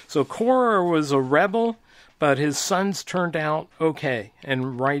 So Korah was a rebel, but his sons turned out okay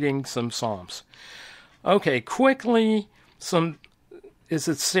and writing some psalms. Okay, quickly, is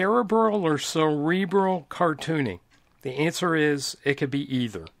it cerebral or cerebral cartooning? The answer is it could be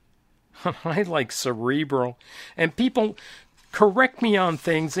either. I like cerebral. And people correct me on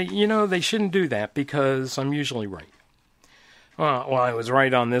things that, they shouldn't do that because I'm usually right. Well, I was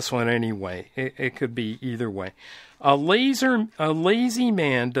right on this one anyway. It could be either way. A lazy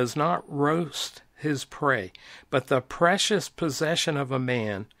man does not roast his prey, but the precious possession of a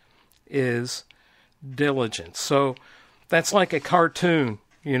man is diligence. So that's like a cartoon.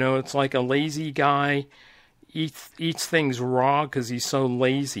 It's like a lazy guy eats things raw because he's so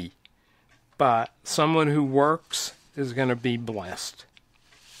lazy. But someone who works is going to be blessed.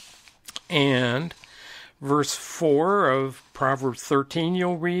 And verse 4 of Proverbs 13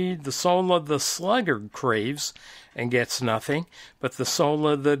 you'll read, the soul of the sluggard craves and gets nothing, but the soul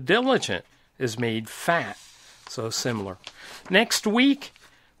of the diligent is made fat. So similar. Next week,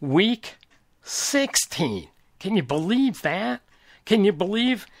 week 16. Can you believe that? Can you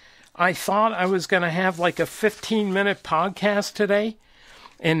believe I thought I was going to have like a 15-minute podcast today?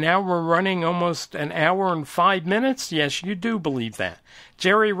 And now we're running almost an hour and 5 minutes? Yes, you do believe that.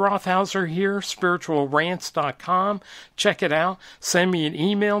 Jerry Rothhauser here, spiritualrants.com. Check it out. Send me an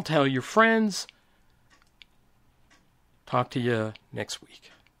email. Tell your friends. Talk to you next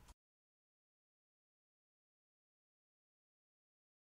week.